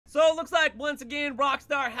So it looks like once again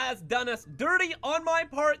Rockstar has done us dirty. On my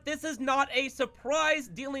part, this is not a surprise.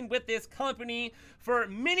 Dealing with this company for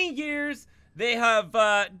many years, they have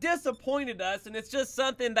disappointed us, and it's just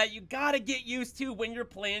something that you gotta get used to when you're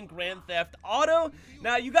playing Grand Theft Auto.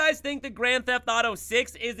 Now, you guys think that Grand Theft Auto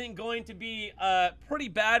 6 isn't going to be pretty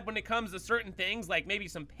bad when it comes to certain things, like maybe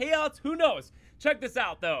some payouts? Who knows? Check this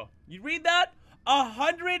out, though. You read that?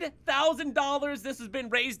 $100,000. This has been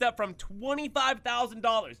raised up from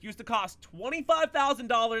 $25,000. Used to cost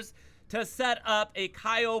 $25,000 to set up a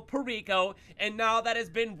Cayo Perico, and now that has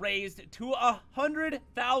been raised to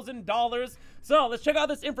 $100,000. So let's check out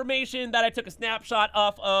this information that I took a snapshot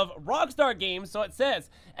off of Rockstar Games. So it says,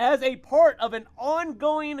 as a part of an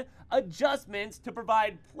ongoing adjustments to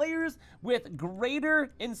provide players with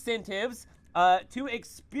greater incentives to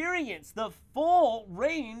experience the full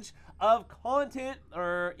range of content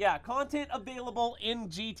available in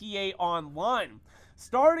GTA Online.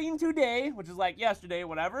 Starting today, which is like yesterday,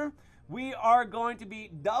 whatever, we are going to be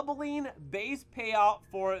doubling base payout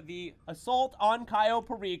for the assault on Cayo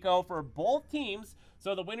Perico for both teams.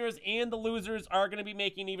 So the winners and the losers are going to be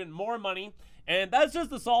making even more money. And that's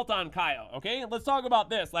just assault on Cayo, okay? Let's talk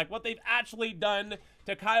about this, like what they've actually done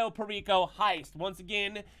to Cayo Perico Heist. Once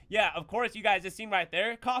again, yeah, of course, you guys have seen right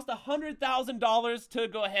there. It cost $100,000 to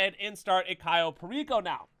go ahead and start a Cayo Perico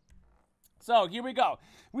now. So here we go.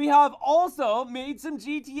 We have also made some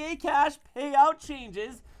GTA Cash payout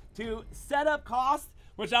changes to setup cost,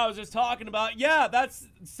 which I was just talking about. Yeah, that's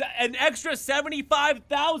an extra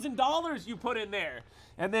 $75,000 you put in there.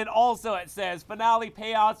 And then also it says finale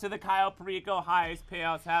payouts to the Cayo Perico Heist.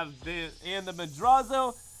 Payouts have been in the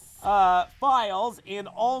Madrazo files, and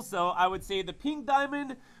also I would say the pink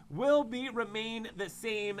diamond will remain the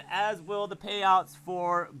same, as will the payouts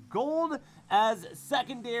for gold as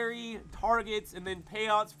secondary targets, and then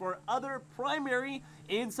payouts for other primary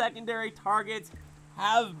and secondary targets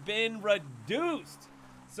have been reduced.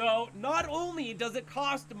 So not only does it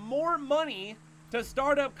cost more money to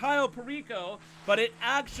start up Cayo Perico, but it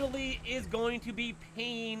actually is going to be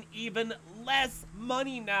paying even less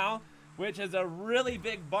money now, which is a really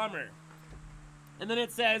big bummer. And then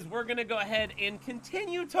it says we're going to go ahead and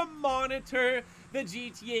continue to monitor the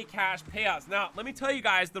GTA Cash payouts. Now, let me tell you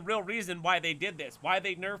guys the real reason why they did this, why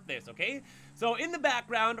they nerfed this, okay? So in the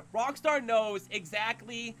background, Rockstar knows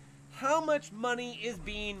exactly how much money is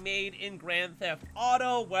being made in Grand Theft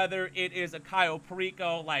Auto, whether it is a Cayo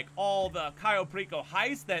Perico, like all the Cayo Perico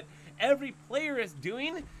heists that every player is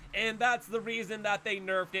doing. And that's the reason that they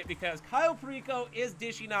nerfed it, because Cayo Perico is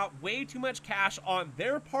dishing out way too much cash on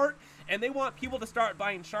their part, and they want people to start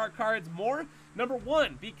buying shark cards more. Number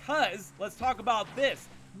one, because, let's talk about this,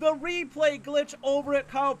 the replay glitch over at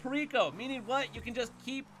Cayo Perico, meaning what? You can just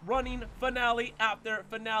keep running finale after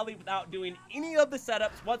finale without doing any of the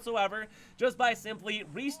setups whatsoever, just by simply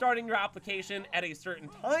restarting your application at a certain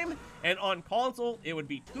time. And on console, it would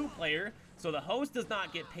be 2-player, so the host does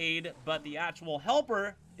not get paid, but the actual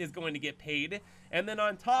helper is going to get paid. And then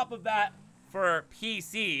on top of that, for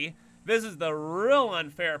PC, this is the real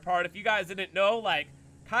unfair part. If you guys didn't know, like,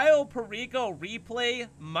 Cayo Perico replay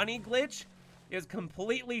money glitch is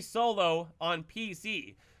completely solo on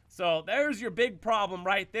PC. So there's your big problem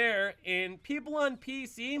right there. And people on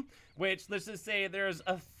PC, which let's just say there's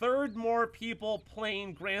a third more people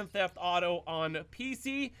playing Grand Theft Auto on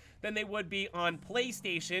PC than they would be on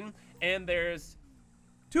PlayStation, and there's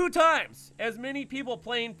 2 times as many people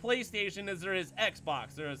playing PlayStation as there is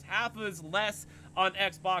Xbox. There's half as less on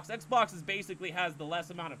Xbox. Xbox basically has the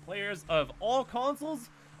less amount of players of all consoles,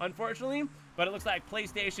 unfortunately, but it looks like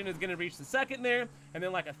PlayStation is going to reach the second there, and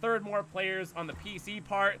then like a third more players on the PC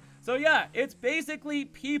part. So yeah, it's basically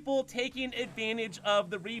people taking advantage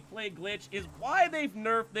of the replay glitch is why they've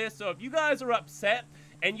nerfed this. So if you guys are upset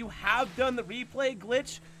and you have done the replay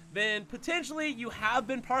glitch, then potentially you have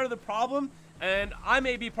been part of the problem. And I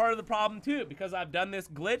may be part of the problem too, because I've done this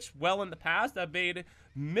glitch well in the past. I've made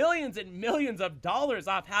millions and millions of dollars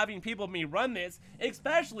off having people me run this,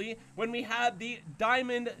 especially when we had the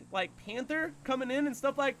diamond like panther coming in and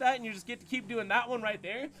stuff like that, and you just get to keep doing that one right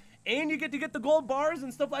there, and you get to get the gold bars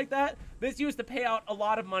and stuff like that. This used to pay out a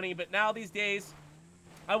lot of money, but now these days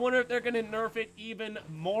I wonder if they're going to nerf it even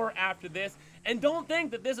more after this. And don't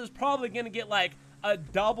think that this is probably going to get like a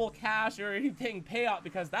double cash or anything payout,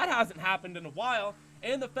 because that hasn't happened in a while.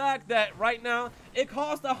 And the fact that right now it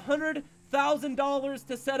costs $100,000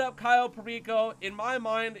 to set up Cayo Perico, in my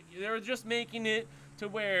mind, they're just making it to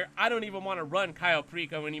where I don't even want to run Cayo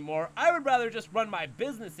Perico anymore. I would rather just run my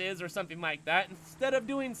businesses or something like that, instead of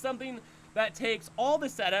doing something that takes all the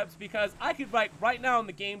setups, because I could right now in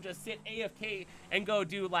the game just sit AFK and go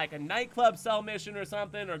do like a nightclub cell mission or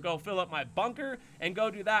something, or go fill up my bunker and go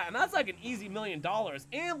do that, and that's like an easy $1 million.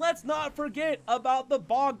 And let's not forget about the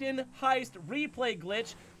Bogdan Heist replay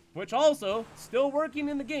glitch, which also still working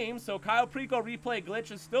in the game. So Cayo Perico replay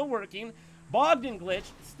glitch is still working. Bogdan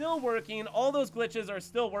glitch still working. All those glitches are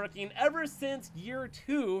still working ever since year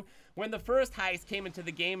 2, when the first heist came into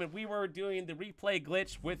the game and we were doing the replay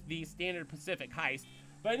glitch with the standard Pacific heist.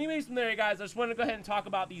 But anyways, from there, guys, I just want to go ahead and talk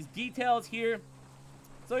about these details here.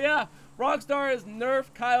 So yeah, Rockstar has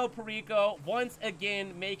nerfed Cayo Perico once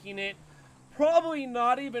again, making it probably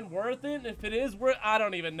not even worth it. If it is worth, I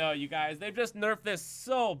don't even know, you guys. They've just nerfed this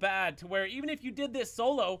so bad to where even if you did this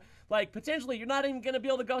solo, like potentially you're not even gonna be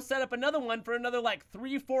able to go set up another one for another like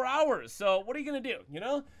 3-4 hours. So what are you gonna do? You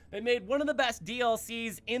know, they made one of the best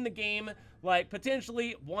DLCs in the game, like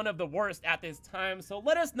potentially one of the worst at this time. So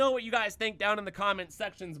let us know what you guys think down in the comment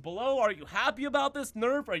sections below. Are you happy about this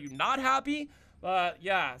nerf? Are you not happy?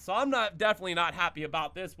 Yeah, so I'm definitely not happy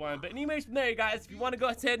about this one. But anyways, from there, you guys, if you want to go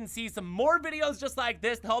ahead and see some more videos just like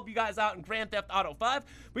this to help you guys out in Grand Theft Auto 5,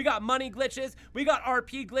 we got money glitches, we got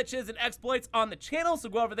RP glitches and exploits on the channel, so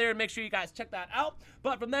go over there and make sure you guys check that out.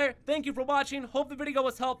 But from there, thank you for watching. Hope the video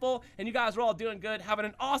was helpful and you guys are all doing good, having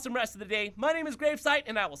an awesome rest of the day. My name is GRAVESIGHT,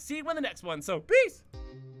 and I will see you in the next one. So peace!